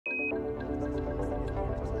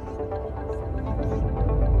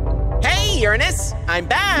Uranus, I'm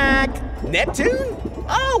back! Neptune?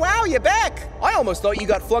 Oh, wow, you're back! I almost thought you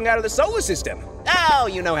got flung out of the solar system. Oh,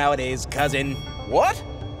 you know how it is, cousin. What?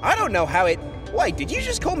 I don't know how it... Wait, did you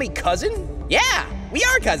just call me cousin? Yeah, we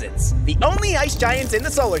are cousins. The only ice giants in the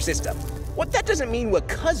solar system. What, that doesn't mean we're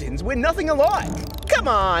cousins, we're nothing alike. Come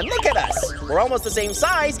on, look at us. We're almost the same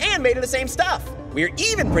size and made of the same stuff. We're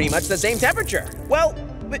even pretty much the same temperature. Well,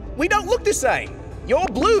 but we don't look the same. You're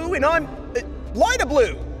blue and I'm lighter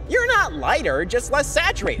blue. You're not lighter, just less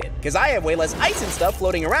saturated, because I have way less ice and stuff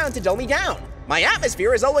floating around to dull me down. My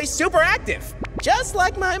atmosphere is always super active, just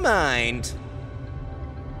like my mind.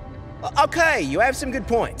 Okay, you have some good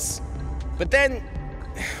points. But then,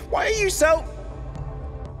 why are you so...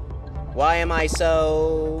 Why am I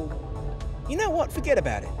so... You know what, forget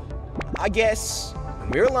about it. I guess, when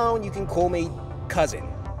we're alone, you can call me cousin,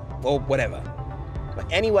 or whatever.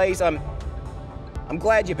 But anyways, I'm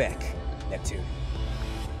glad you're back, Neptune.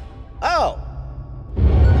 Oh,